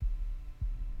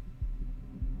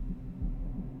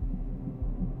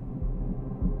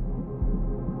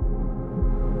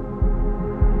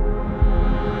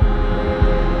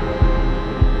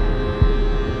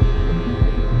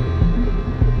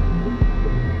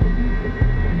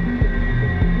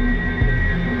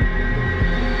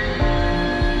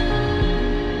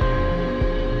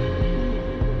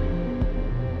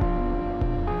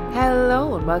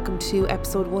welcome to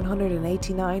episode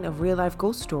 189 of Real Life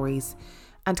Ghost Stories.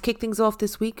 And to kick things off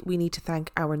this week, we need to thank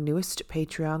our newest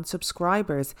Patreon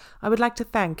subscribers. I would like to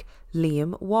thank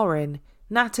Liam Warren,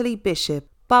 Natalie Bishop,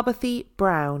 Bobathy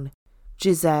Brown,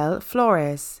 Giselle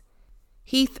Flores,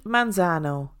 Heath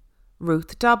Manzano,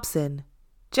 Ruth Dobson,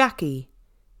 Jackie,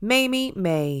 Mamie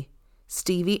May,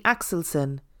 Stevie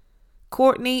Axelson,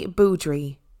 Courtney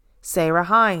Boudry, Sarah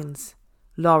Hines,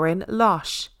 Lauren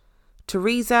Losh,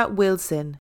 Teresa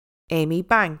Wilson, Amy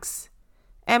Banks,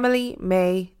 Emily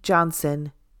May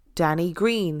Johnson, Danny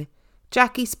Green,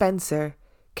 Jackie Spencer,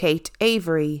 Kate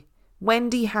Avery,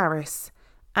 Wendy Harris,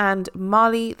 and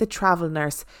Molly the Travel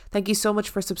Nurse. Thank you so much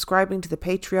for subscribing to the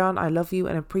Patreon. I love you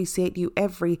and appreciate you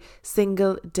every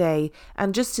single day.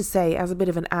 And just to say, as a bit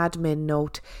of an admin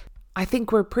note, I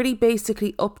think we're pretty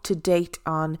basically up to date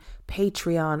on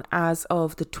Patreon as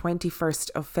of the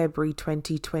 21st of February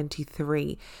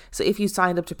 2023. So if you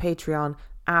signed up to Patreon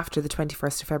after the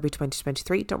 21st of February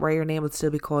 2023, don't worry, your name will still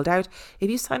be called out. If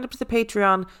you signed up to the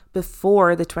Patreon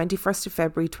before the 21st of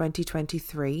February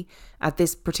 2023 at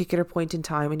this particular point in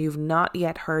time and you've not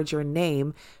yet heard your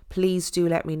name, please do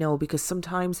let me know, because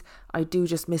sometimes I do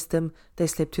just miss them. They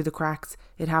slip through the cracks.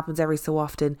 It happens every so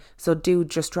often. So do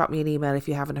just drop me an email if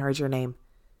you haven't heard your name.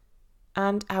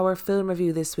 And our film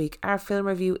review this week. Our film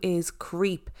review is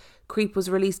Creep. Creep was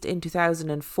released in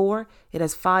 2004. It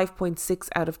has 5.6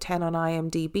 out of 10 on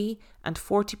IMDb and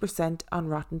 40% on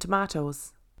Rotten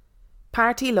Tomatoes.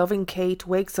 Party-loving Kate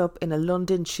wakes up in a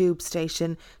London tube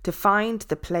station to find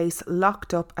the place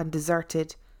locked up and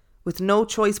deserted. With no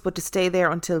choice but to stay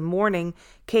there until morning,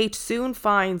 Kate soon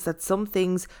finds that some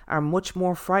things are much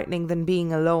more frightening than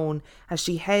being alone as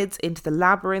she heads into the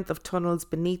labyrinth of tunnels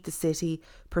beneath the city,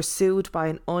 pursued by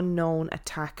an unknown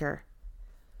attacker.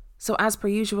 So as per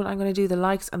usual, I'm going to do the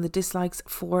likes and the dislikes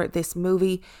for this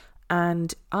movie,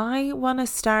 and I want to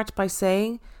start by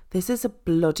saying this is a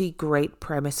bloody great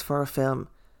premise for a film.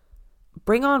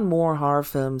 Bring on more horror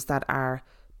films that are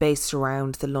based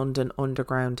around the London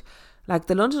Underground. Like,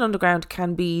 the London Underground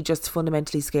can be just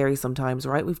fundamentally scary sometimes,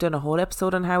 right? We've done a whole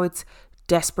episode on how it's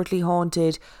desperately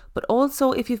haunted, but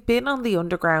also if you've been on the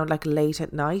Underground like late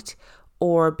at night,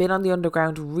 or been on the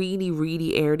Underground really,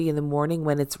 really early in the morning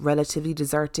when it's relatively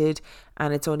deserted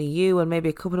and it's only you and maybe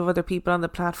a couple of other people on the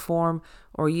platform,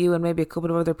 or you and maybe a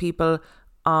couple of other people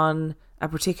on a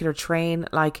particular train,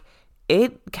 like,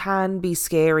 it can be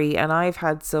scary. And I've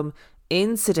had some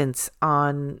incidents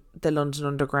on the London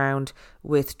Underground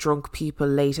with drunk people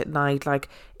late at night. Like,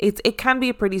 it can be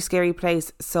a pretty scary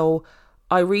place. So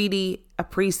I really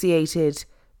appreciated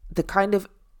the kind of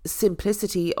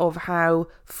simplicity of how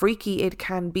freaky it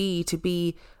can be to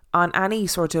be on any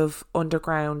sort of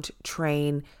underground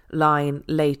train line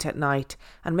late at night.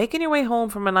 And making your way home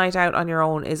from a night out on your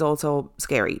own is also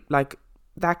scary. Like,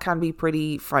 that can be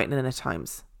pretty frightening at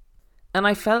times. And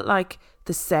I felt like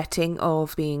the setting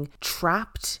of being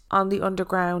trapped on the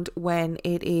Underground when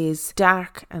it is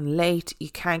dark and late, you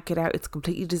can't get out, it's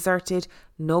completely deserted,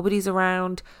 nobody's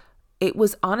around. It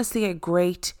was honestly a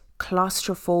great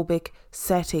claustrophobic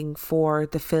setting for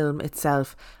the film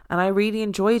itself. And I really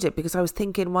enjoyed it, because I was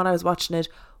thinking when I was watching it,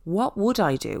 what would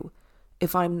I do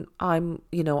if I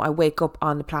wake up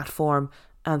on the platform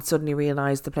and suddenly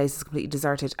realise the place is completely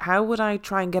deserted? How would I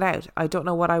try and get out? I don't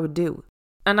know what I would do.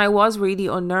 And I was really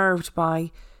unnerved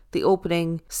by the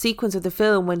opening sequence of the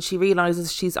film when she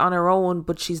realises she's on her own,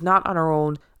 but she's not on her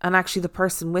own. And actually the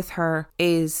person with her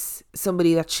is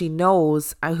somebody that she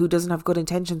knows and who doesn't have good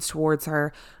intentions towards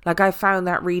her. Like, I found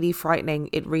that really frightening.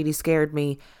 It really scared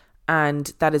me.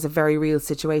 And that is a very real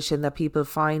situation that people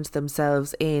find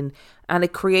themselves in. And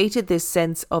it created this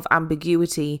sense of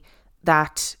ambiguity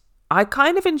that I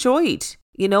kind of enjoyed.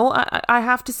 You know, I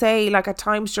have to say, like, at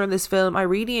times during this film, I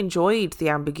really enjoyed the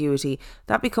ambiguity.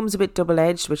 That becomes a bit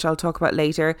double-edged, which I'll talk about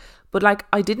later. But, like,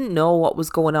 I didn't know what was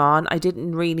going on. I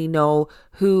didn't really know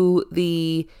who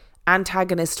the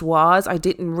antagonist was. I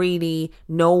didn't really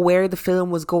know where the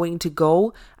film was going to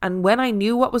go. And when I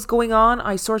knew what was going on,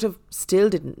 I sort of still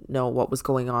didn't know what was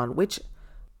going on, which,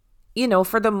 you know,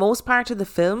 for the most part of the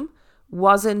film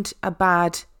wasn't a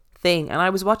bad thing. And I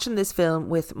was watching this film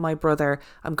with my brother.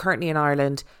 I'm currently in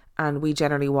Ireland and we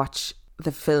generally watch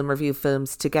the film review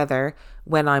films together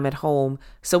when I'm at home.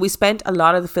 So we spent a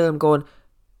lot of the film going,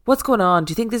 what's going on?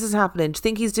 Do you think this is happening? Do you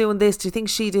think he's doing this? Do you think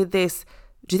she did this?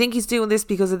 Do you think he's doing this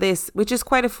because of this? Which is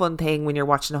quite a fun thing when you're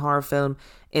watching a horror film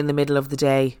in the middle of the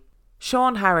day.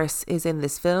 Sean Harris is in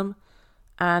this film,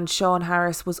 and Sean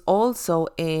Harris was also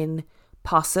in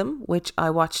Possum, which I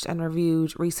watched and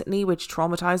reviewed recently, which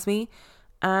traumatized me.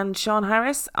 And Sean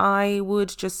Harris, I would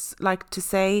just like to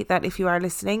say that if you are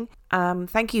listening,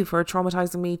 thank you for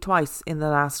traumatizing me twice in the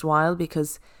last while,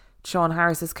 because Sean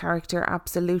Harris's character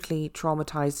absolutely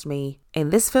traumatized me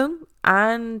in this film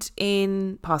and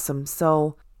in Possum.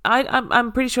 So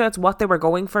I'm pretty sure that's what they were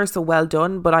going for, so well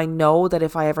done. But I know that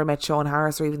if I ever met Sean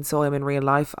Harris or even saw him in real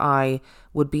life, I'd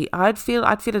feel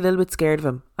a little bit scared of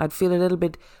him. I'd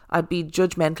be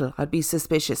judgmental. I'd be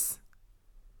suspicious.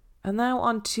 And now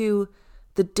on to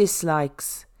the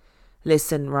dislikes.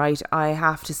 Listen, right, I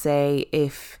have to say,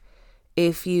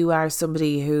 if you are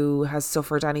somebody who has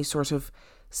suffered any sort of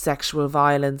sexual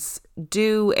violence,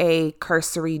 do a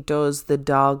cursory "Does the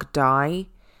dog die?"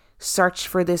 search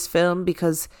for this film,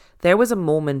 because there was a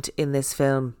moment in this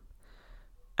film,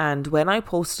 and when I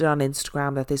posted on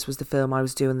Instagram that this was the film I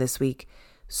was doing this week,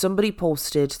 somebody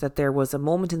posted that there was a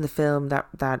moment in the film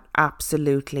that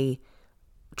absolutely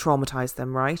traumatized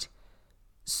them, right?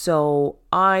 So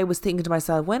I was thinking to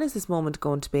myself, when is this moment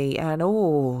going to be? And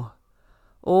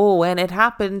when it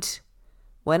happened,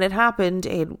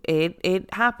 it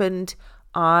happened.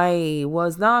 I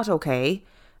was not okay.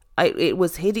 It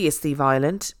was hideously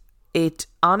violent. It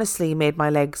honestly made my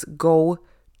legs go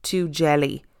to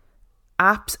jelly.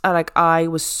 I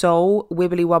was so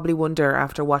wibbly wobbly wonder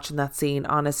after watching that scene,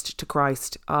 honest to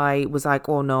Christ. I was like,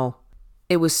 oh no.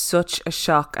 It was such a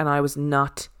shock, and I was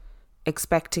not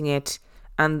expecting it.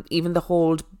 And even the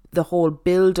whole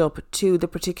build up to the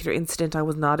particular incident, I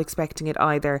was not expecting it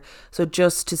either. So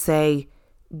just to say,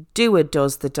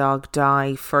 does the dog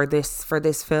die for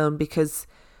this film, because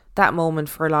that moment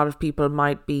for a lot of people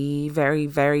might be very,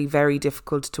 very, very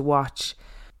difficult to watch.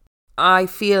 I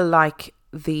feel like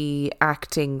the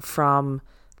acting from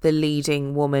the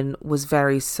leading woman was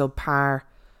very subpar,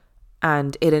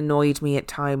 and it annoyed me at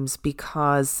times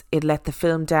because it let the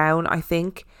film down, I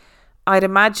think. I'd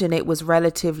imagine it was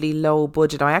relatively low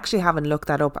budget. I actually haven't looked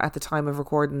that up at the time of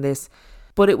recording this,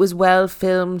 but it was well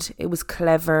filmed. It was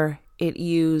clever. It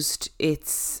used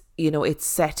its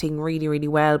setting really, really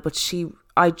well, but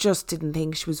I just didn't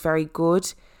think she was very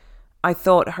good. I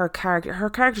thought her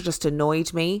character just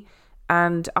annoyed me,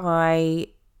 and I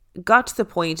got to the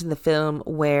point in the film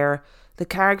where the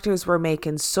characters were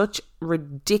making such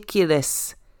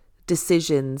ridiculous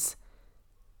decisions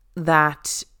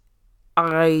that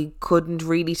I couldn't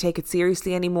really take it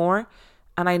seriously anymore.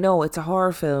 And I know it's a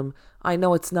horror film. I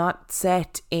know it's not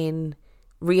set in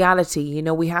reality.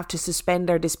 We have to suspend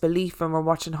our disbelief when we're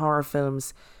watching horror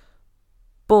films.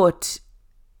 But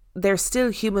they're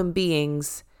still human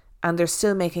beings, and they're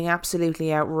still making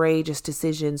absolutely outrageous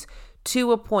decisions,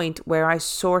 to a point where I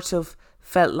sort of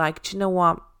felt like, do you know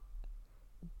what?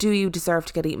 Do you deserve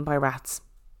to get eaten by rats?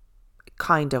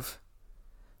 Kind of.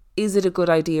 Is it a good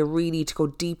idea really to go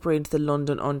deeper into the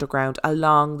London Underground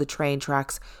along the train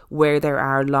tracks where there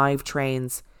are live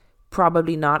trains?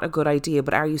 Probably not a good idea,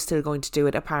 but are you still going to do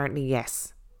it? Apparently,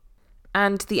 yes.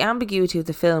 And the ambiguity of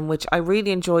the film, which I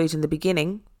really enjoyed in the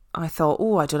beginning, I thought,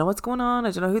 I don't know what's going on.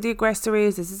 I don't know who the aggressor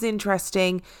is. This is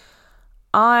interesting.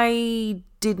 I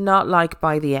did not like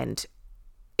by the end.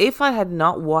 If I had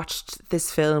not watched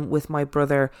this film with my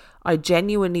brother, I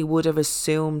genuinely would have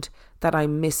assumed that I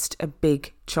missed a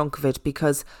big chunk of it,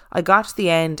 because I got to the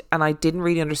end and I didn't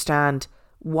really understand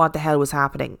what the hell was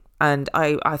happening. And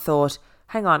I thought,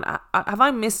 hang on, have I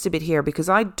missed a bit here? Because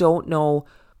I don't know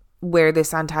where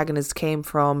this antagonist came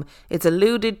from. It's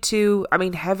alluded to,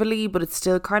 heavily, but it's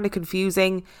still kind of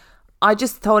confusing. I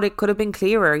just thought it could have been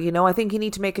clearer. I think you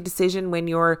need to make a decision when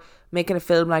you're making a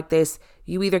film like this.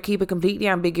 You either keep it completely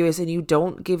ambiguous and you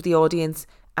don't give the audience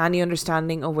any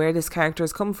understanding of where this character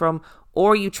has come from,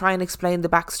 or you try and explain the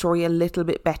backstory a little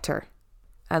bit better.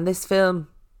 And this film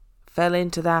fell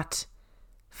into that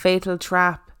fatal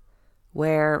trap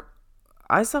where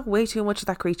I saw way too much of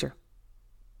that creature.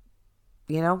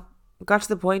 Got to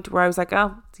the point where I was like,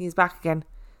 oh, he's back again.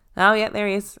 Oh yeah, there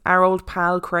he is. Our old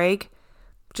pal Craig.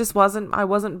 I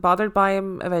wasn't bothered by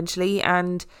him eventually,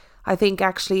 and I think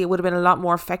actually it would have been a lot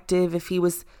more effective if he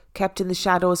was kept in the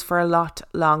shadows for a lot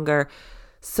longer.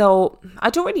 So I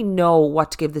don't really know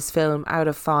what to give this film out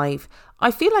of 5.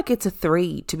 I feel like it's a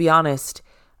 3, to be honest.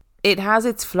 It has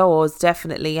its flaws,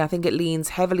 definitely. I think it leans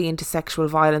heavily into sexual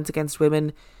violence against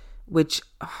women, which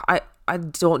I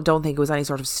don't think it was any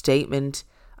sort of statement.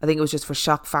 I think it was just for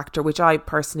shock factor, which I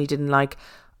personally didn't like.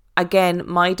 Again,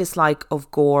 my dislike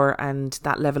of gore and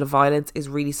that level of violence is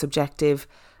really subjective,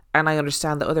 and I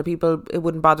understand that other people, it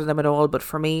wouldn't bother them at all, but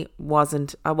for me,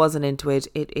 I wasn't into it.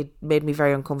 It made me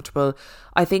very uncomfortable.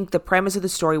 I think the premise of the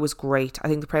story was great. I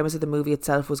think the premise of the movie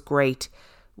itself was great.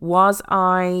 Was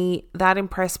I that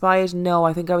impressed by it? No,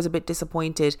 I think I was a bit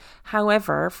disappointed.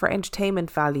 However, for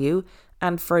entertainment value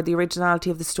And for the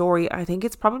originality of the story, I think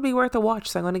it's probably worth a watch.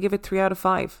 So I'm going to give it 3 out of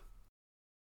 5.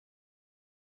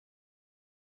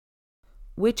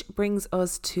 Which brings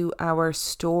us to our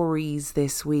stories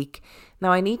this week.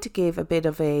 Now I need to give a bit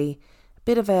of a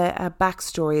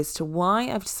backstory as to why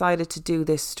I've decided to do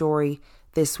this story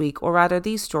this week, or rather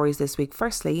these stories this week.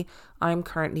 Firstly, I'm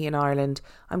currently in Ireland.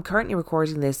 I'm currently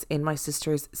recording this in my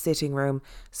sister's sitting room.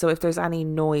 So if there's any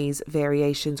noise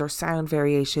variations or sound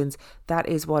variations, that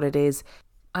is what it is.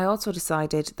 I also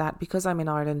decided that because I'm in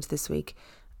Ireland this week,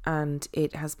 and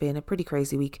it has been a pretty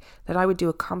crazy week, that I would do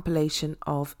a compilation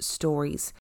of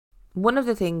stories. One of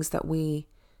the things that we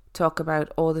talk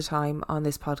about all the time on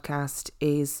this podcast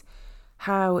is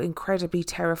how incredibly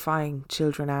terrifying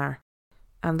children are.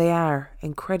 And they are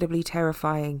incredibly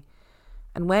terrifying.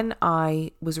 And when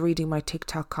I was reading my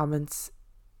TikTok comments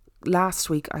last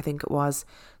week, I think it was,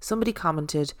 somebody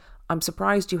commented, "I'm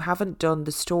surprised you haven't done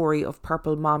the story of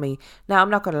Purple Mommy." Now, I'm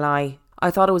not going to lie,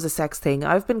 I thought it was a sex thing.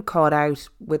 I've been caught out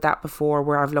with that before,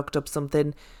 where I've looked up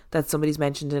something that somebody's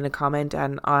mentioned in a comment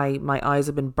and my eyes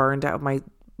have been burned out of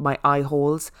my eye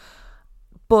holes.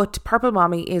 But Purple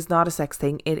Mommy is not a sex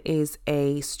thing. It is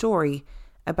a story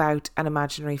about an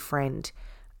imaginary friend.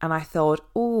 And I thought,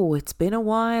 it's been a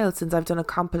while since I've done a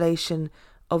compilation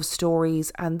of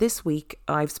stories. And this week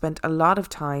I've spent a lot of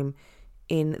time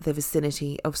in the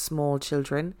vicinity of small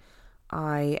children.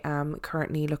 I am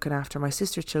currently looking after my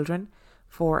sister's children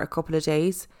for a couple of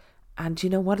days, and you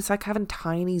know what, it's like having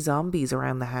tiny zombies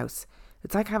around the house.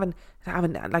 It's like having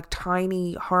like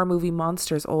tiny horror movie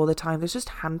monsters all the time. There's just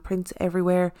handprints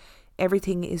everywhere.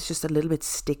 Everything is just a little bit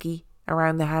sticky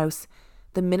around the house.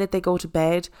 The minute they go to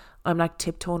bed, I'm like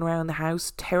tiptoeing around the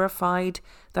house, terrified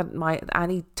that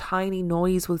any tiny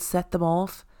noise will set them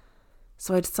off.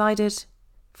 So I decided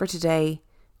for today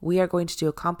we are going to do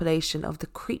a compilation of the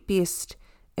creepiest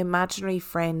imaginary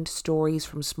friend stories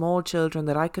from small children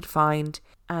that I could find,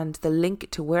 and the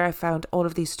link to where I found all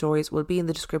of these stories will be in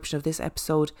the description of this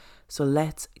episode, so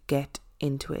let's get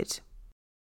into it.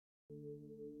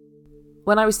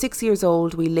 When I was 6 years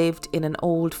old, we lived in an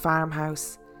old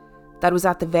farmhouse that was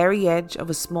at the very edge of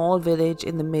a small village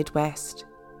in the Midwest.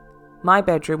 My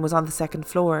bedroom was on the second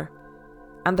floor,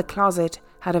 and the closet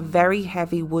had a very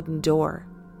heavy wooden door.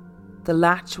 The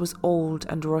latch was old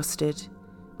and rusted,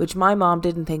 which my mom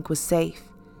didn't think was safe,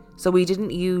 so we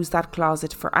didn't use that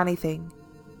closet for anything.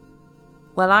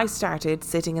 Well, I started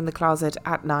sitting in the closet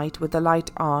at night with the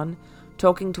light on,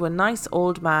 talking to a nice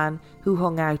old man who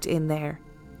hung out in there.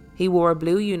 He wore a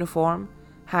blue uniform,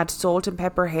 had salt and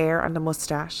pepper hair and a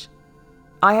moustache.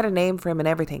 I had a name for him and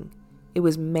everything. It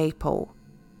was Maypo.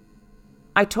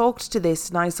 I talked to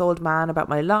this nice old man about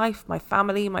my life, my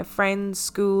family, my friends,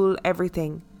 school,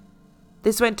 everything.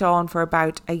 This went on for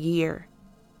about a year.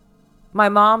 My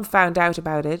mom found out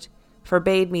about it,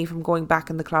 forbade me from going back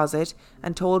in the closet,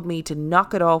 and told me to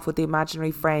knock it off with the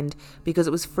imaginary friend because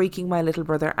it was freaking my little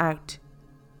brother out.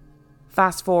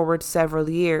 Fast forward several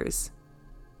years.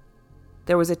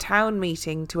 There was a town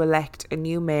meeting to elect a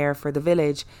new mayor for the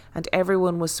village, and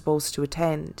everyone was supposed to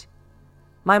attend.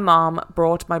 My mom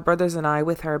brought my brothers and I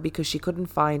with her because she couldn't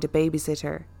find a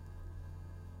babysitter.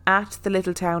 At the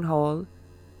little town hall,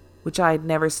 which I had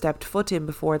never stepped foot in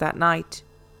before that night,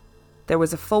 there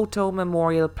was a photo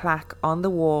memorial plaque on the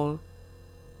wall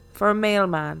for a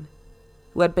mailman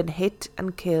who had been hit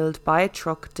and killed by a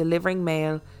truck delivering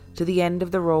mail to the end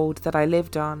of the road that I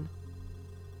lived on.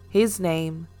 His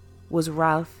name was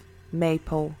Ralph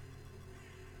Maypo,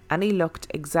 and he looked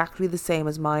exactly the same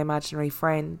as my imaginary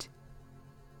friend.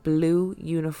 Blue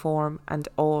uniform and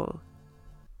all.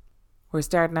 We're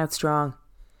starting out strong.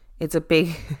 It's a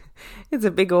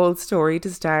big old story to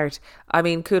start. I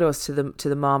mean, kudos to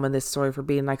the mom in this story for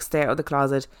being like, stay out of the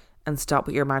closet and stop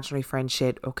with your imaginary friend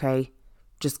shit, okay?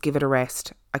 Just give it a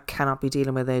rest. I cannot be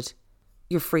dealing with it.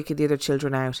 You're freaking the other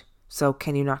children out, so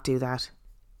can you not do that?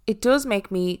 It does make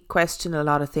me question a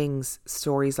lot of things,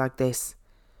 stories like this.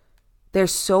 They're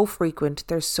so frequent,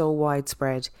 they're so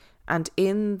widespread. And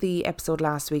in the episode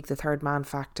last week, The Third Man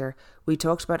Factor, we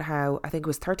talked about how I think it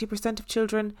was 30% of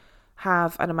children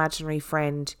have an imaginary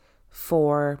friend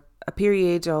for a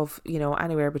period of,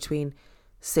 anywhere between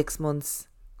 6 months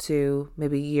to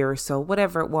maybe a year or so,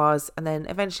 whatever it was. And then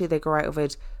eventually they grow out of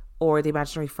it, or the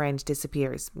imaginary friend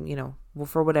disappears,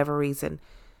 for whatever reason.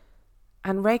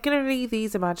 And regularly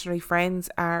these imaginary friends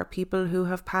are people who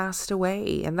have passed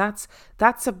away. And that's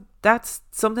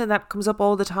something that comes up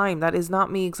all the time. That is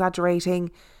not me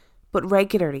exaggerating, but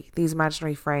regularly these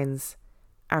imaginary friends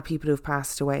are people who've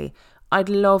passed away. I'd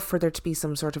love for there to be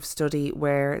some sort of study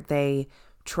where they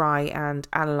try and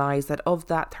analyse that of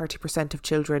that 30% of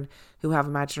children who have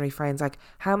imaginary friends, like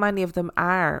how many of them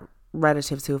are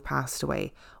relatives who have passed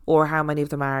away, or how many of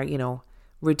them are,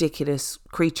 ridiculous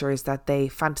creatures that they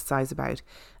fantasize about.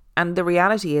 And the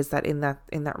reality is that in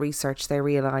that research, they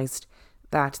realised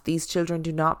that these children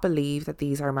do not believe that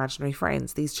these are imaginary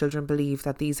friends. These children believe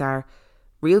that these are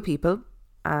real people,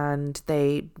 and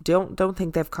they don't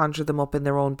think they've conjured them up in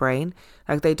their own brain.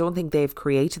 Like, they don't think they've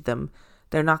created them.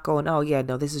 They're not going, oh yeah,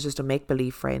 no, this is just a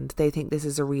make-believe friend. They think this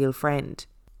is a real friend.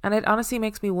 And it honestly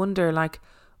makes me wonder, like,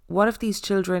 what if these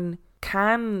children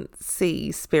can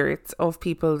see spirits of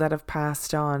people that have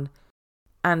passed on,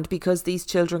 and because these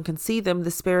children can see them,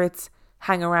 the spirits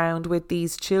hang around with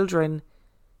these children.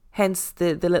 Hence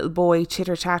the little boy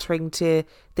chitter-chattering to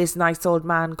this nice old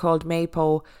man called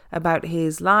Maypo about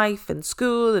his life and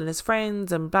school and his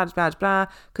friends and blah, blah, blah,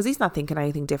 because he's not thinking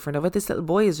anything different of it. This little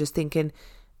boy is just thinking,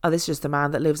 oh, this is just the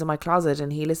man that lives in my closet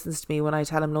and he listens to me when I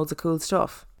tell him loads of cool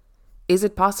stuff. Is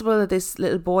it possible that this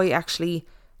little boy actually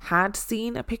had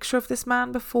seen a picture of this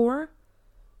man before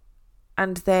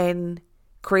and then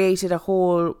created a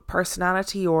whole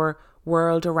personality or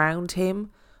world around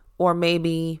him? Or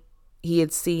maybe he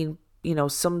had seen,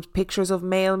 some pictures of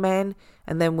male men,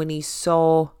 and then when he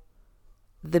saw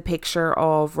the picture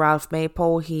of Ralph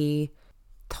Maypo, he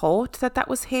thought that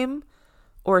was him,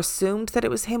 or assumed that it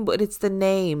was him, but it's the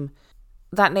name.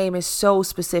 That name is so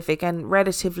specific and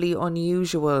relatively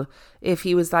unusual. If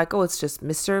he was like, oh, it's just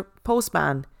Mr.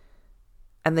 Postman,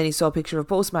 and then he saw a picture of a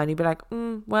postman, you'd be like,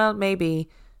 well, maybe.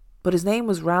 But his name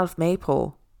was Ralph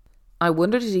Maypo. I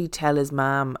wonder, did he tell his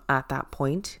mom at that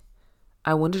point?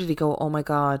 I wonder, did he go, oh my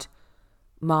God,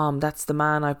 Mom, that's the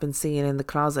man I've been seeing in the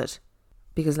closet?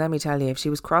 Because let me tell you, if she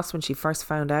was cross when she first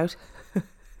found out,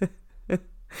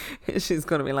 she's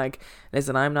going to be like,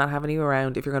 listen, I'm not having you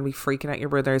around if you're going to be freaking out your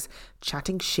brothers,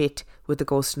 chatting shit with the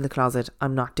ghost in the closet.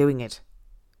 I'm not doing it.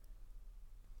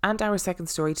 And our second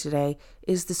story today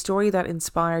is the story that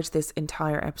inspired this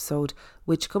entire episode,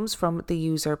 which comes from the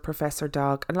user Professor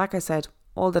Dog. And like I said,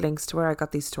 all the links to where I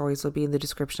got these stories will be in the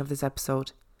description of this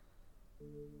episode.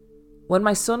 When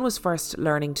my son was first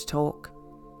learning to talk,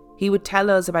 he would tell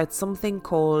us about something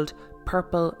called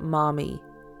Purple Mommy.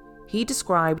 He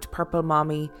described Purple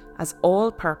Mommy as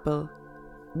all purple,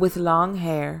 with long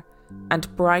hair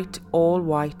and bright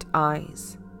all-white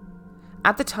eyes.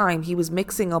 At the time, he was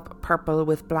mixing up purple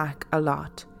with black a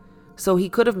lot, so he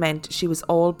could have meant she was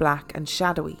all black and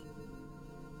shadowy.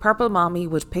 Purple Mommy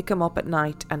would pick him up at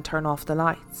night and turn off the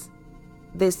lights.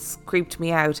 This creeped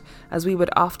me out, as we would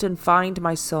often find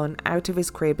my son out of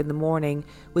his crib in the morning,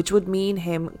 which would mean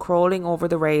him crawling over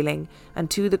the railing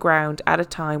and to the ground at a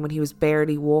time when he was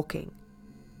barely walking.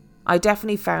 I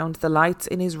definitely found the lights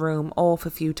in his room off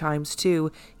a few times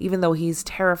too, even though he's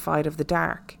terrified of the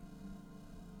dark.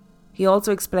 He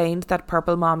also explained that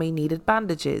Purple Mommy needed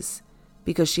bandages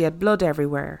because she had blood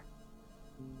everywhere.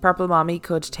 Purple Mommy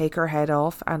could take her head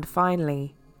off, and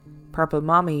finally, Purple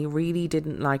Mommy really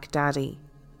didn't like Daddy.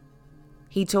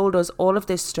 He told us all of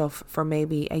this stuff for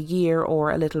maybe a year or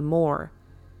a little more.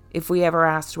 If we ever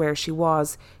asked where she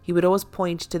was, he would always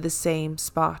point to the same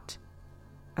spot,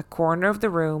 a corner of the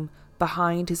room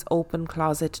behind his open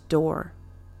closet door.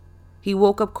 He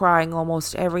woke up crying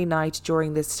almost every night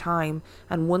during this time,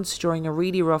 and once during a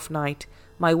really rough night,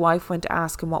 my wife went to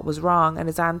ask him what was wrong, and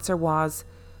his answer was,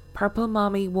 Purple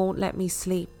Mommy won't let me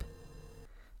sleep.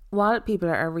 While people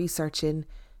are researching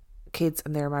kids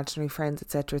and their imaginary friends,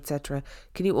 etc.,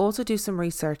 can you also do some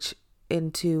research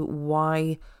into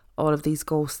why all of these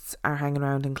ghosts are hanging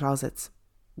around in closets?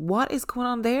 What is going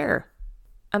on there?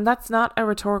 And that's not a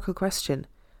rhetorical question.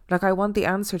 Like, I want the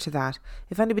answer to that.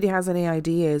 If anybody has any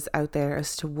ideas out there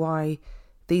as to why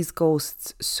these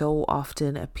ghosts so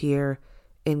often appear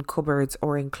in cupboards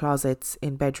or in closets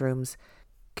in bedrooms,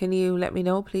 can you let me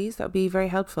know, please? That would be very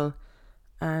helpful,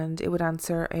 and it would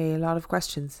answer a lot of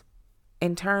questions.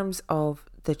 In terms of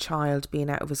the child being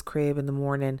out of his crib in the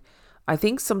morning, I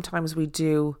think sometimes we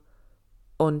do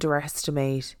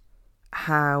underestimate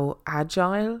how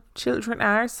agile children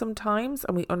are sometimes,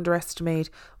 and we underestimate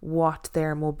what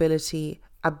their mobility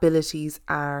abilities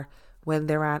are when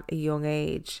they're at a young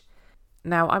age.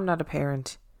 Now, I'm not a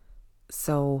parent,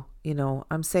 so,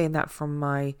 I'm saying that from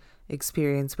my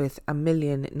experience with a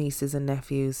million nieces and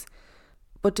nephews.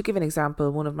 But to give an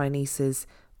example, one of my nieces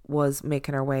was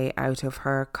making her way out of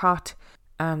her cot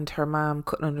and her mom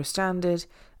couldn't understand it.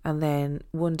 And then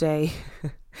one day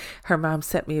her mom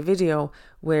sent me a video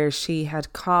where she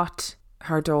had caught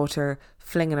her daughter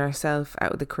flinging herself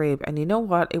out of the crib. And you know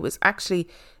what? It was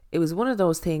one of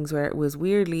those things where it was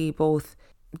weirdly both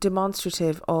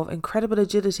demonstrative of incredible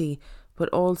agility, but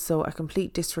also a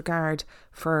complete disregard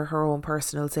for her own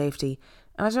personal safety.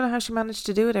 And I don't know how she managed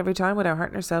to do it every time without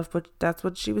hurting herself, but that's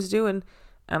what she was doing.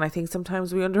 And I think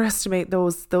sometimes we underestimate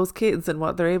those kids and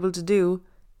what they're able to do.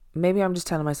 Maybe I'm just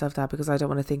telling myself that because I don't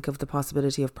want to think of the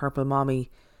possibility of Purple Mommy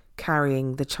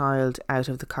carrying the child out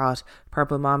of the cot.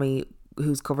 Purple Mommy,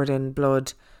 who's covered in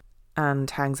blood and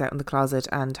hangs out in the closet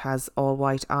and has all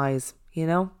white eyes, you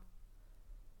know?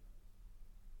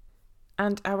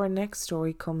 And our next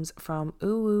story comes from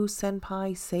Uwu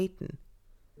Senpai Satan.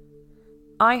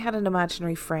 I had an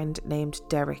imaginary friend named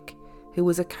Derek, who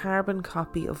was a carbon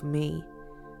copy of me.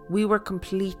 We were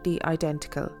completely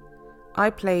identical. I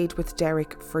played with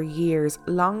Derek for years,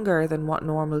 longer than what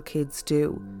normal kids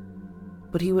do.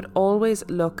 But he would always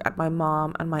look at my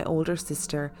mom and my older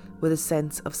sister with a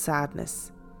sense of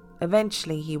sadness.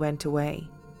 Eventually he went away.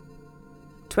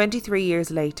 23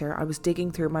 years later, I was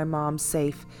digging through my mom's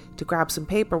safe to grab some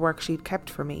paperwork she'd kept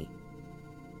for me.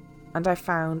 And I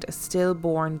found a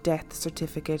stillborn death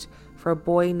certificate for a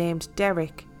boy named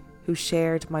Derek who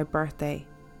shared my birthday.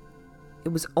 It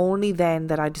was only then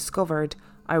that I discovered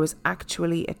I was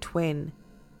actually a twin,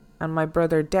 and my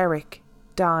brother Derek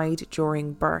died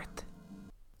during birth.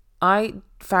 I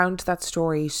found that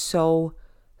story so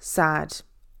sad,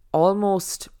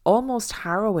 almost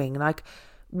harrowing. Like,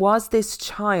 was this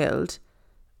child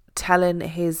telling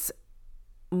his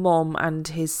mum and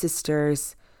his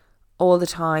sisters all the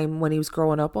time when he was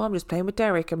growing up, oh, I'm just playing with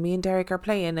Derek and me and Derek are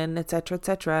playing and etc,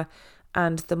 etc.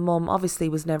 And the mum obviously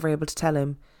was never able to tell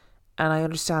him. And I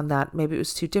understand that. Maybe it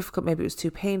was too difficult, maybe it was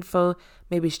too painful,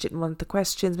 maybe she didn't want the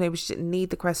questions, maybe she didn't need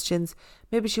the questions,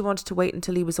 maybe she wanted to wait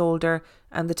until he was older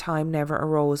and the time never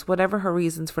arose. Whatever her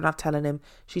reasons for not telling him,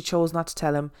 she chose not to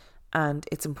tell him, and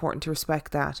it's important to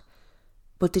respect that.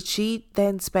 But did she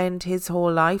then spend his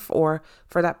whole life, or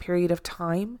for that period of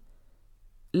time,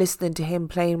 listening to him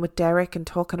playing with Derek and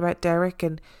talking about Derek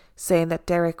and saying that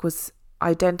Derek was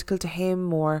identical to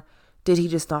him, or did he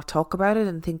just not talk about it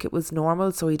and think it was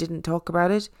normal so he didn't talk about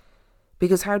it?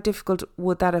 Because how difficult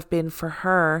would that have been for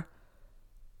her,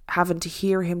 having to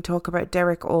hear him talk about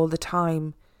Derek all the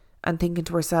time and thinking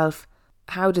to herself,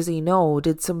 how does he know?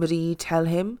 Did somebody tell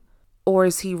him? Or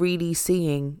is he really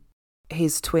seeing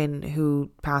his twin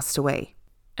who passed away?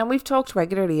 And we've talked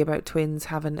regularly about twins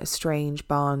having a strange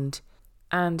bond.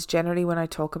 And generally when I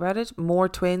talk about it, more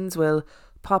twins will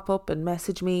pop up and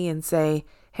message me and say,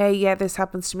 hey, yeah, this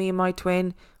happens to me and my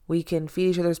twin. We can feel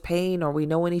each other's pain, or we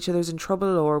know when each other's in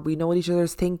trouble, or we know what each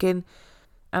other's thinking.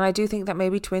 And I do think that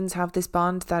maybe twins have this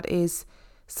bond that is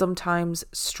sometimes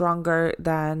stronger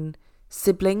than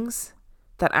siblings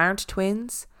that aren't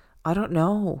twins. I don't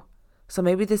know. So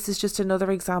maybe this is just another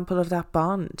example of that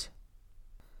bond.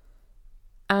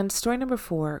 And story number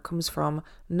 4 comes from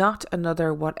Not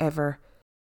Another Whatever.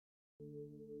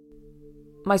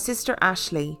 My sister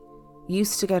Ashley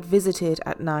used to get visited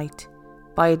at night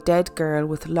by a dead girl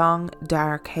with long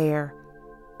dark hair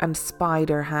and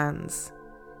spider hands.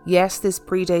 Yes, this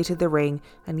predated the ring,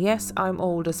 and yes, I'm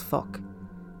old as fuck.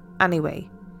 Anyway,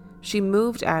 she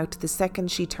moved out the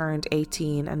second she turned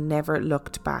 18 and never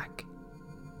looked back.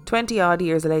 20 odd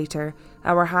years later,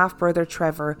 our half-brother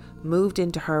Trevor moved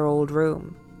into her old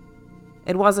room.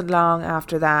 It wasn't long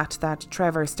after that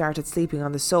Trevor started sleeping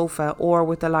on the sofa or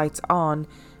with the lights on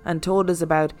and told us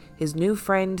about his new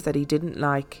friend that he didn't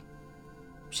like.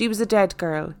 She was a dead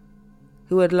girl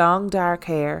who had long dark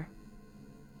hair,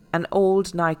 an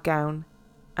old nightgown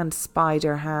and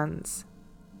spider hands.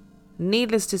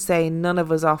 Needless to say, none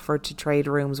of us offered to trade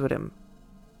rooms with him.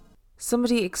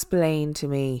 Somebody explain to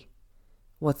me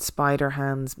what spider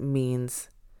hands means.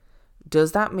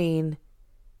 Does that mean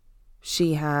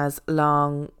she has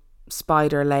long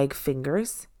spider leg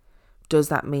fingers? Does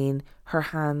that mean her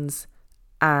hands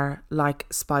are like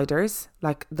spiders,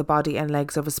 like the body and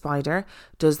legs of a spider?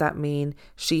 Does that mean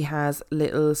she has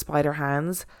little spider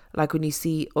hands, like when you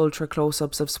see ultra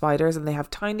close-ups of spiders and they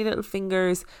have tiny little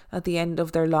fingers at the end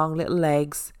of their long little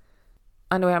legs?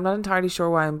 Anyway, I'm not entirely sure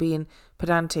why I'm being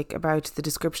pedantic about the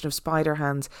description of spider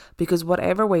hands, because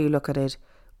whatever way you look at it,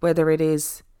 whether it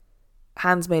is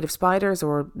hands made of spiders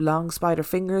or long spider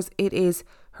fingers, it is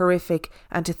horrific.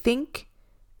 And to think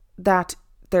that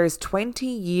there's 20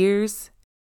 years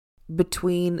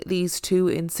between these two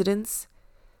incidents,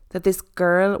 that this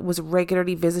girl was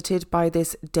regularly visited by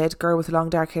this dead girl with long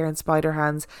dark hair and spider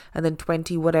hands, and then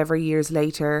 20 whatever years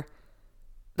later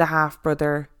the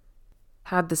half-brother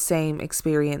had the same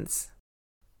experience.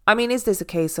 I mean, is this a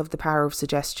case of the power of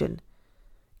suggestion?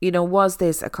 You know, was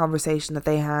this a conversation that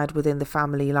they had within the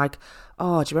family, like,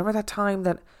 oh, do you remember that time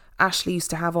that Ashley used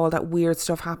to have all that weird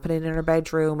stuff happening in her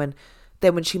bedroom, and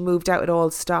Then when she moved out, it all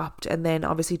stopped. And then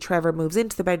obviously Trevor moves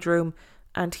into the bedroom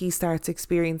and he starts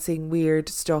experiencing weird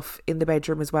stuff in the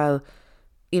bedroom as well.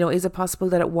 Is it possible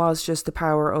that it was just the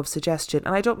power of suggestion?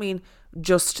 And I don't mean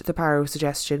just the power of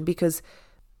suggestion, because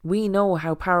we know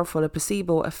how powerful a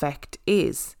placebo effect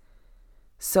is.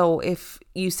 So if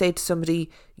you say to somebody,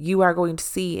 you are going to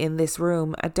see in this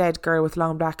room a dead girl with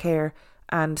long black hair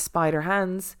and spider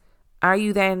hands, are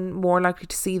you then more likely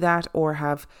to see that, or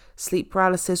have sleep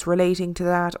paralysis relating to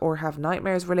that, or have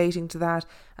nightmares relating to that,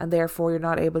 and therefore you're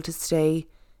not able to stay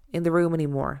in the room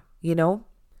anymore,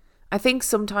 I think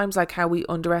sometimes, like how we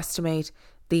underestimate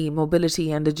the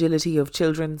mobility and agility of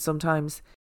children sometimes,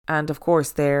 and of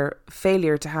course their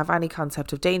failure to have any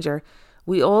concept of danger,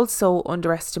 we also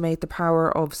underestimate the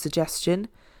power of suggestion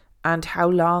and how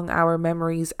long our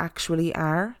memories actually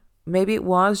are. Maybe it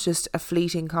was just a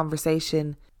fleeting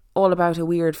conversation all about a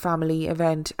weird family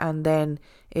event, and then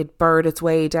it burrowed its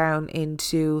way down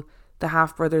into the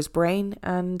half-brother's brain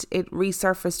and it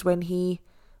resurfaced when he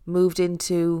moved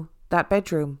into that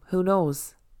bedroom. Who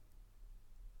knows?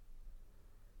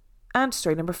 And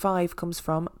story number 5 comes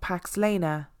from Pax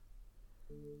Lena.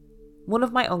 One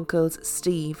of my uncles,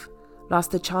 Steve,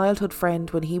 lost a childhood friend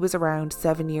when he was around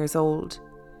 7 years old.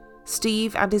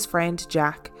 Steve and his friend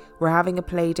Jack were having a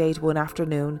play date one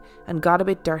afternoon and got a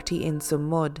bit dirty in some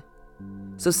mud.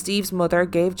 So Steve's mother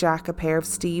gave Jack a pair of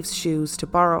Steve's shoes to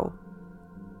borrow.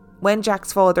 When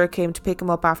Jack's father came to pick him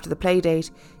up after the play date,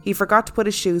 he forgot to put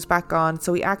his shoes back on,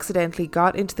 so he accidentally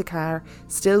got into the car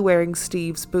still wearing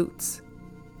Steve's boots.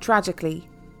 Tragically,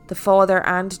 the father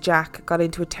and Jack got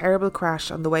into a terrible crash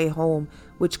on the way home,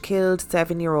 which killed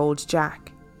 7-year-old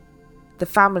Jack. The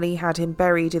family had him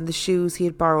buried in the shoes he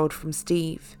had borrowed from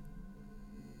Steve.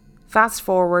 Fast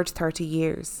forward 30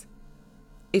 years.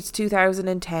 It's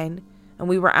 2010 and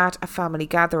we were at a family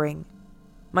gathering.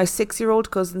 My 6-year-old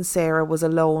cousin Sarah was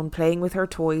alone playing with her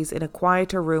toys in a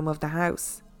quieter room of the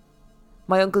house.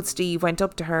 My uncle Steve went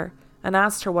up to her and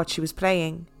asked her what she was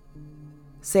playing.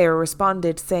 Sarah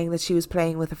responded, saying that she was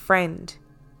playing with a friend.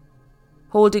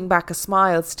 Holding back a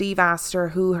smile, Steve asked her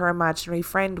who her imaginary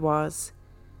friend was.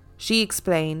 She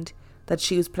explained that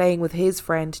she was playing with his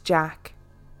friend Jack,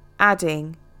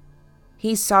 adding,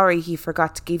 "He's sorry he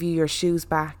forgot to give you your shoes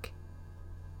back."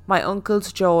 My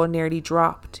uncle's jaw nearly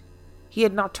dropped. He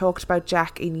had not talked about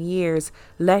Jack in years,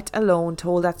 let alone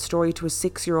told that story to a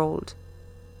 6-year-old.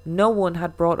 No one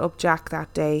had brought up Jack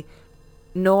that day,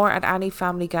 nor at any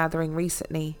family gathering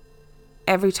recently.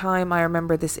 Every time I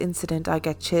remember this incident, I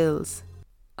get chills.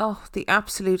 Oh, the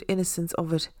absolute innocence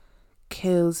of it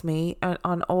kills me, and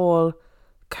on all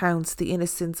counts, the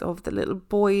innocence of the little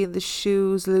boy in the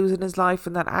shoes losing his life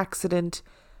in that accident,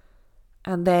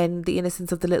 and then the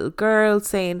innocence of the little girl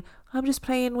saying, "I'm just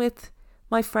playing with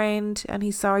my friend and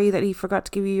he's sorry that he forgot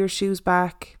to give you your shoes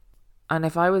back." And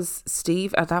if I was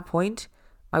Steve at that point,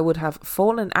 I would have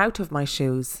fallen out of my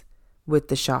shoes with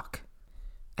the shock.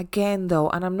 Again though,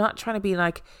 and I'm not trying to be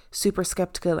like super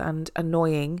skeptical and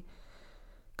annoying,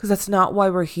 because that's not why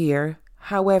we're here.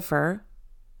 However,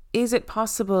 is it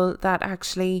possible that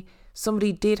actually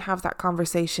somebody did have that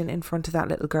conversation in front of that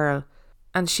little girl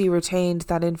and she retained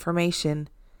that information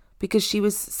because she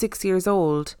was 6 years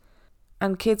old?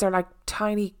 And kids are like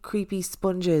tiny creepy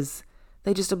sponges.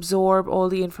 They just absorb all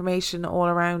the information all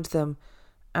around them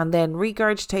and then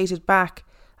regurgitate it back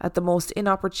at the most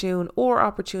inopportune or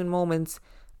opportune moments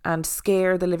and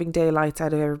scare the living daylights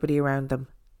out of everybody around them.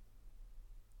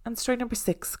 And story number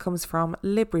 6 comes from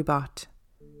LibriBot.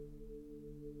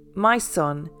 My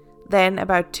son, then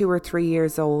about 2 or 3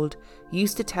 years old,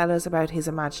 used to tell us about his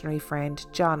imaginary friend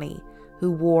Johnny, who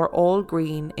wore all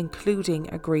green, including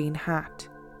a green hat.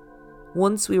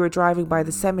 Once we were driving by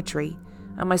the cemetery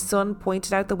and my son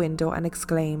pointed out the window and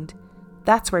exclaimed,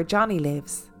 "That's where Johnny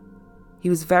lives." He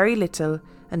was very little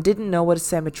and didn't know what a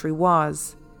cemetery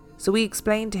was, so we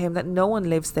explained to him that no one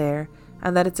lives there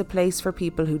and that it's a place for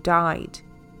people who died.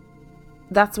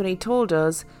 That's when he told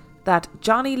us that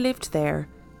Johnny lived there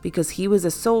because he was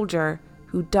a soldier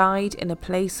who died in a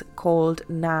place called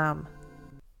Nam.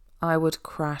 I would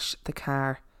crash the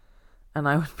car and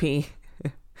I would be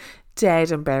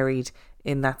dead and buried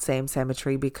in that same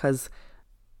cemetery, because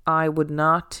I would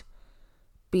not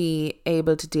be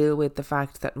able to deal with the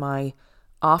fact that my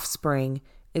offspring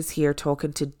is here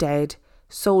talking to dead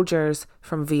soldiers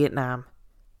from Vietnam.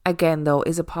 Again though,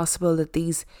 is it possible that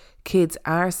these kids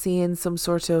are seeing some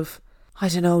sort of,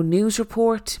 news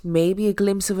report, maybe a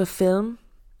glimpse of a film,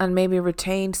 and maybe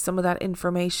retained some of that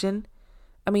information?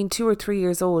 2 or 3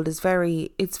 years old is very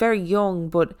young,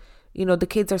 but the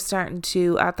kids are starting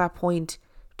to, at that point,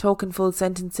 talk in full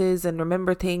sentences and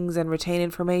remember things and retain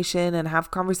information and have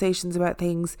conversations about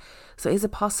things. So is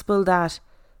it possible that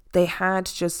they had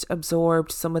just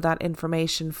absorbed some of that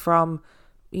information from,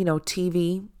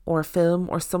 TV or film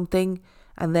or something,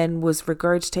 and then was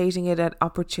regurgitating it at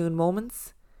opportune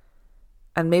moments?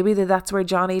 And maybe that's where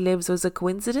Johnny lives was a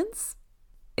coincidence?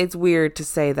 It's weird to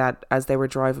say that as they were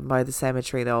driving by the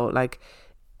cemetery though. Like,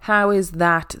 how is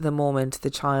that the moment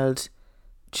the child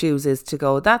chooses to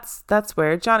go, that's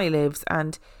where Johnny lives,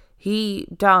 and he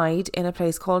died in a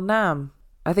place called Nam?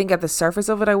 I think at the surface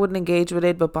of it I wouldn't engage with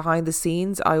it, but behind the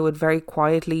scenes I would very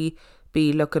quietly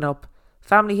be looking up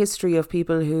family history of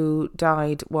people who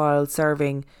died while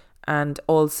serving, and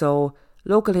also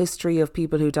local history of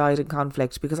people who died in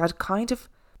conflict, because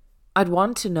I'd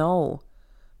want to know.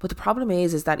 But the problem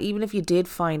is that even if you did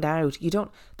find out,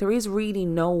 there is really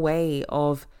no way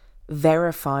of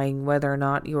verifying whether or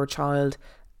not your child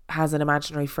has an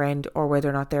imaginary friend or whether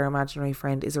or not their imaginary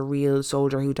friend is a real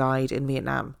soldier who died in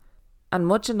Vietnam. And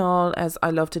much and all as I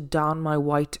love to don my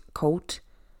white coat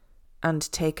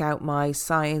and take out my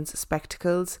science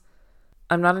spectacles,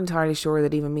 I'm not entirely sure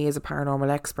that even me as a paranormal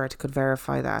expert could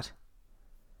verify that.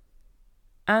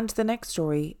 And the next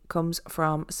story comes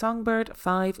from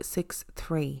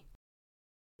Songbird563.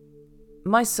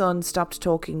 My son stopped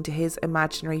talking to his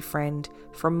imaginary friend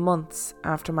for months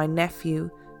after my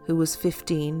nephew, who was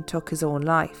 15, took his own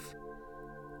life.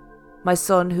 My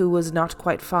son, who was not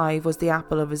quite 5, was the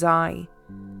apple of his eye.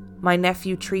 My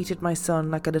nephew treated my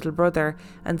son like a little brother,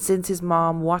 and since his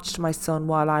mom watched my son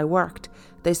while I worked,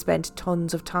 they spent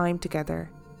tons of time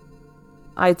together.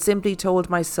 I had simply told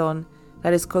my son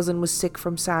that his cousin was sick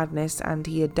from sadness and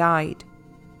he had died.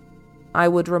 I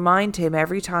would remind him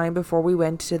every time before we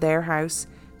went to their house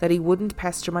that he wouldn't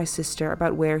pester my sister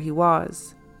about where he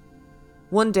was.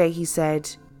 One day he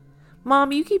said,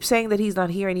 "Mom, you keep saying that he's not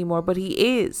here anymore, but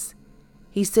he is.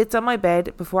 He sits on my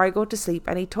bed before I go to sleep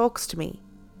and he talks to me."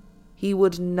 He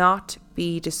would not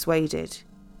be dissuaded.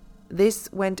 This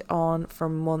went on for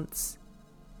months.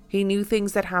 He knew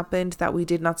things that happened that we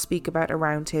did not speak about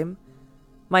around him.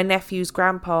 My nephew's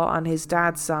grandpa on his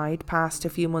dad's side passed a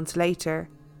few months later,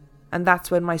 and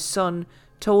that's when my son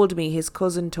told me his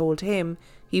cousin told him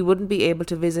he wouldn't be able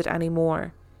to visit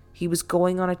anymore. He was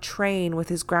going on a train with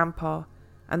his grandpa,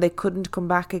 and they couldn't come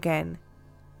back again.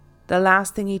 The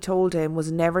last thing he told him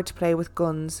was never to play with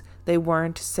guns, they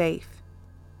weren't safe.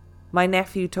 My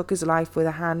nephew took his life with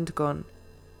a handgun.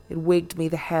 It wigged me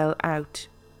the hell out.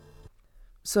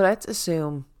 So let's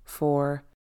assume for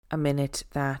a minute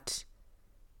that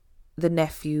the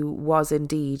nephew was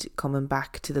indeed coming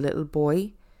back to the little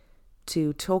boy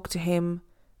to talk to him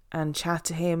and chat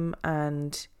to him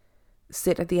and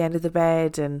sit at the end of the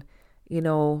bed and,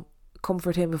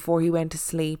 comfort him before he went to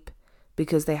sleep,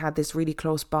 because they had this really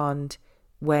close bond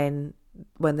when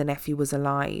the nephew was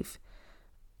alive.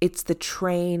 It's the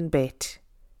train bit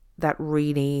that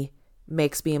really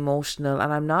makes me emotional,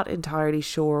 and I'm not entirely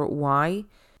sure why.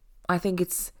 I think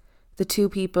it's the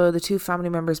two family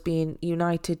members being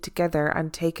united together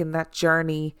and taking that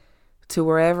journey to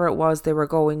wherever it was they were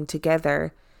going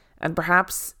together. And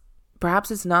perhaps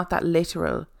it's not that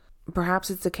literal. Perhaps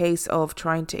it's a case of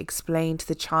trying to explain to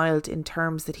the child in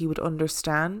terms that he would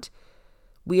understand.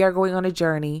 We are going on a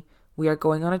journey, we are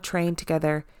going on a train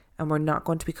together, and we're not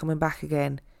going to be coming back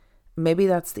again. Maybe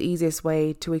that's the easiest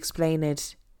way to explain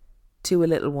it to a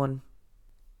little one.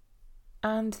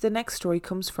 And the next story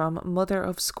comes from Mother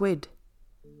of Squid.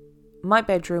 My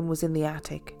bedroom was in the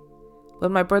attic.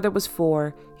 When my brother was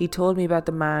 4, he told me about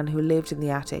the man who lived in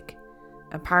the attic.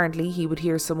 Apparently, he would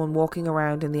hear someone walking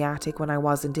around in the attic when I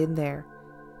wasn't in there.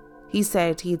 He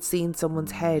said he had seen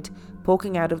someone's head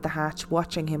poking out of the hatch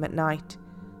watching him at night,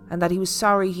 and that he was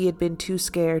sorry he had been too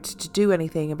scared to do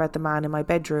anything about the man in my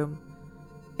bedroom.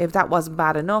 If that wasn't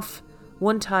bad enough,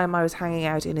 one time I was hanging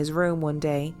out in his room one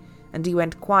day, and he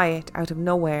went quiet out of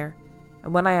nowhere,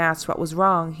 and when I asked what was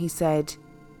wrong, he said,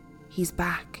 "He's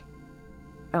back."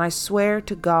 And I swear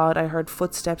to God I heard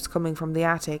footsteps coming from the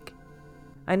attic.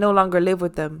 I no longer live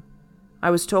with them.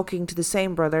 I was talking to the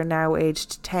same brother, now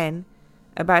aged 10,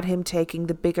 about him taking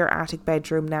the bigger attic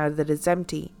bedroom now that it's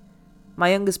empty. My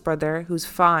youngest brother, who's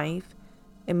 5,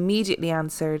 immediately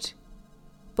answered,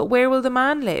 "But where will the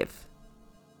man live?"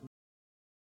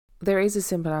 There is a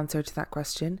simple answer to that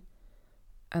question,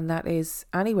 and that is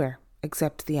anywhere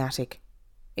except the attic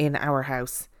in our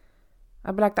house.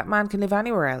 I'd be like, that man can live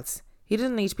anywhere else. He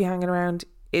doesn't need to be hanging around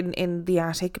in the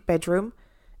attic bedroom,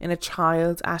 in a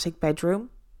child's attic bedroom.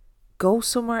 Go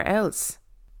somewhere else.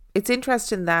 It's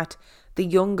interesting that the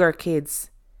younger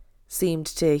kids seemed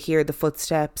to hear the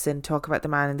footsteps and talk about the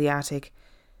man in the attic.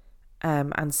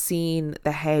 and seeing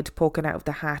the head poking out of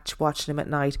the hatch, watching him at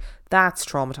night, that's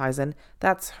traumatizing.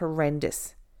 That's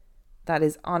horrendous. That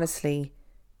is honestly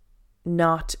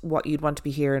not what you'd want to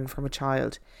be hearing from a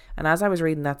child. And as I was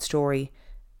reading that story,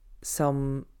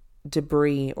 some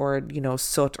debris or,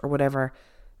 soot or whatever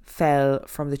fell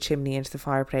from the chimney into the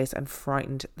fireplace and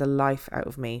frightened the life out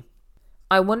of me.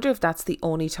 I wonder if that's the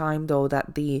only time, though,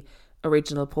 that the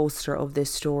original poster of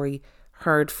this story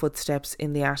heard footsteps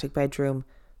in the attic bedroom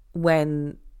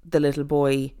when the little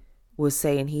boy was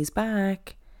saying he's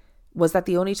back. Was that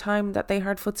the only time that they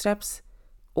heard footsteps?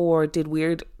 Or did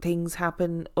weird things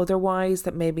happen otherwise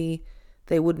that maybe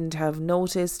they wouldn't have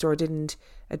noticed or didn't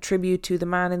attribute to the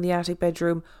man in the attic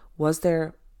bedroom? Was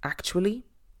there actually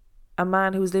a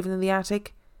man who was living in the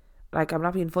attic? Like, I'm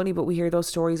not being funny, but we hear those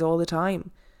stories all the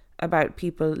time about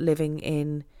people living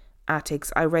in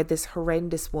attics. I read this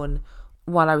horrendous one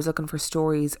while I was looking for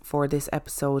stories for this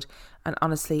episode, and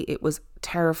honestly, it was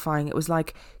terrifying. It was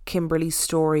like Kimberly's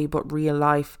story, but real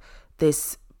life.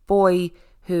 This boy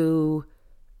who,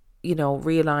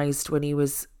 realised when he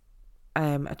was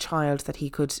a child that he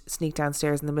could sneak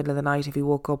downstairs in the middle of the night if he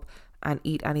woke up and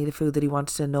eat any of the food that he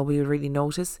wanted and nobody would really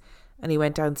notice. And he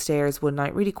went downstairs one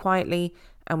night really quietly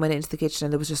and went into the kitchen,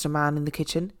 and there was just a man in the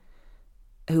kitchen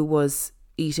who was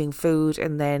eating food,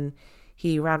 and then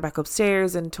he ran back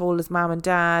upstairs and told his mum and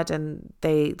dad, and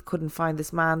they couldn't find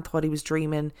this man, thought he was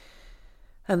dreaming.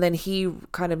 And then he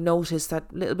kind of noticed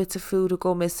that little bits of food would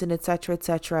go missing, etc.,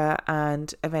 etc.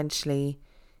 And eventually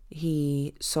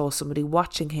he saw somebody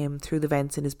watching him through the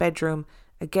vents in his bedroom.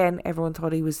 Again, everyone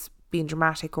thought he was being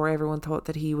dramatic, or everyone thought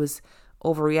that he was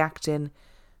overreacting,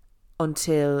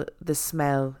 until the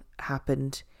smell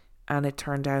happened. And it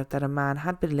turned out that a man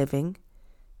had been living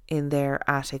in their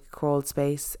attic crawl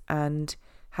space and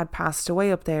had passed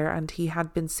away up there, and he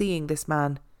had been seeing this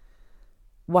man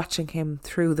watching him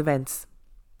through the vents.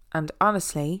 And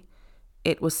honestly,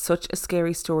 it was such a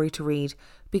scary story to read,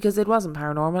 because it wasn't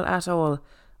paranormal at all.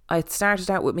 It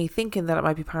started out with me thinking that it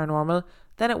might be paranormal,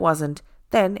 then it wasn't,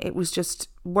 then it was just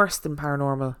worse than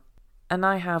paranormal. And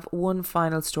I have one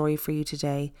final story for you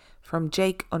today from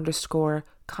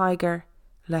Jake_Kiger.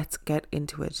 Let's get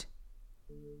into it.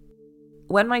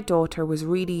 When my daughter was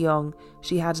really young,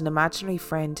 she had an imaginary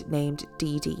friend named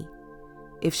Dee Dee.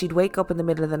 If she'd wake up in the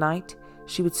middle of the night,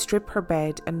 she would strip her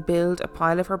bed and build a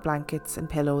pile of her blankets and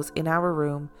pillows in our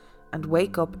room and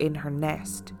wake up in her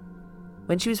nest.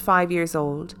 When she was 5 years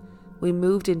old, we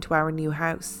moved into our new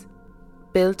house.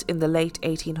 Built in the late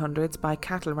 1800s by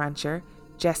cattle rancher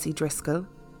Jessie Driscoll.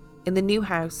 In the new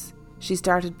house, she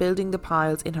started building the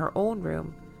piles in her own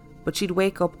room, but she'd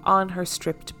wake up on her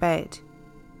stripped bed.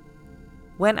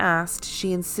 When asked,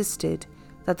 she insisted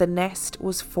that the nest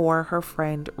was for her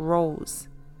friend Rose.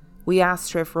 We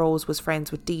asked her if Rose was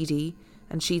friends with Dee Dee,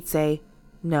 and she'd say,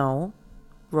 "No,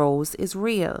 Rose is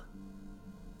real."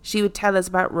 She would tell us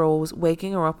about Rose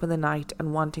waking her up in the night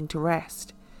and wanting to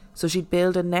rest, so she'd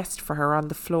build a nest for her on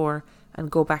the floor and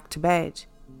go back to bed.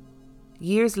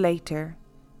 Years later,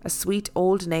 a sweet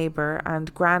old neighbour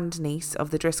and grandniece of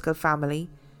the Driscoll family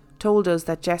told us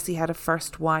that Jessie had a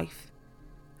first wife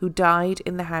who died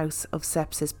in the house of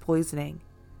sepsis poisoning,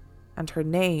 and her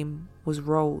name was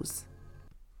Rose.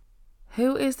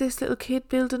 Who is this little kid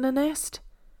building a nest?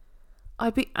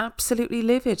 I'd be absolutely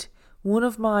livid. One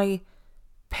of my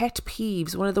pet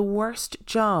peeves, one of the worst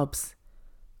jobs,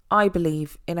 I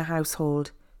believe, in a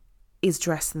household is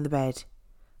dressing the bed.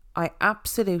 I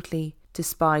absolutely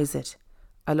despise it.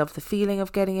 I love the feeling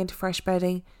of getting into fresh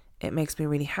bedding. It makes me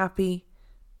really happy.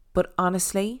 But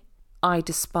honestly, I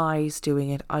despise doing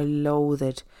it. I loathe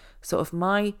it. So if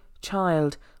my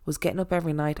child was getting up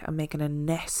every night and making a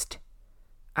nest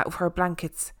out of her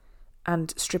blankets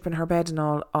and stripping her bed and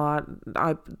all,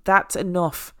 that's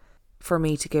enough for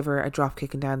me to give her a drop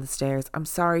kicking down the stairs. I'm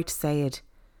sorry to say it.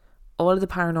 All of the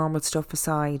paranormal stuff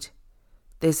aside,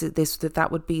 that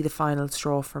would be the final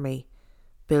straw for me.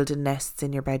 Building nests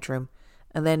in your bedroom,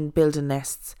 and then building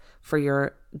nests for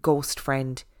your ghost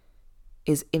friend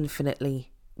is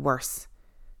infinitely worse.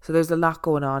 So there's a lot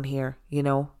going on here,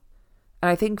 And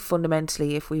I think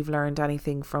fundamentally, if we've learned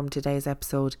anything from today's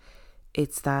episode,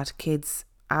 it's that kids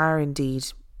are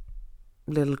indeed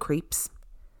little creeps,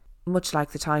 much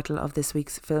like the title of this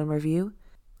week's film review.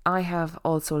 I have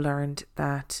also learned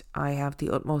that I have the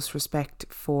utmost respect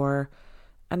for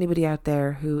anybody out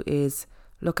there who is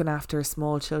looking after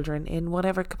small children in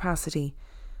whatever capacity,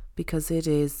 because it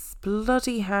is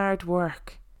bloody hard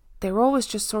work. They're always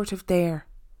just sort of there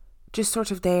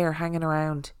hanging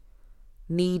around,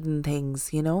 needing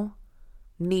things,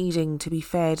 needing to be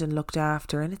fed and looked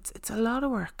after, and it's a lot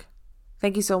of work.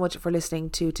 Thank you so much for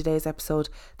listening to today's episode.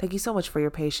 Thank you so much for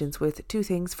your patience with two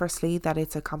things. Firstly, that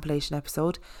it's a compilation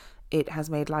episode. It has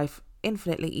made life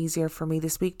infinitely easier for me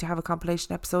this week to have a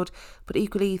compilation episode, but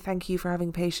equally thank you for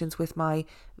having patience with my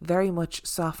very much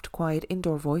soft, quiet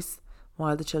indoor voice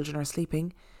while the children are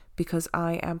sleeping, because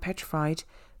I am petrified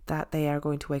that they are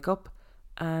going to wake up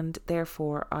and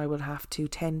therefore I will have to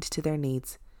tend to their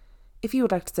needs. If you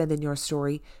would like to send in your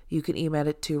story, you can email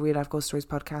it to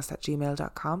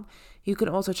reallifeghoststoriespodcast@gmail.com. You can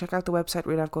also check out the website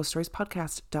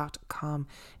reallifeghoststoriespodcast.com.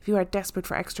 If you are desperate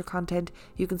for extra content,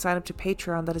 you can sign up to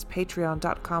Patreon. That is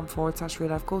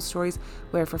patreon.com/reallifeghoststories,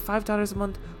 where for $5 a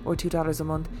month or $2 a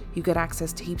month, you get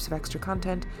access to heaps of extra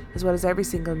content, as well as every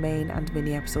single main and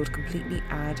mini episode completely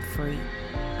ad-free.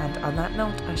 And on that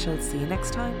note, I shall see you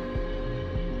next time.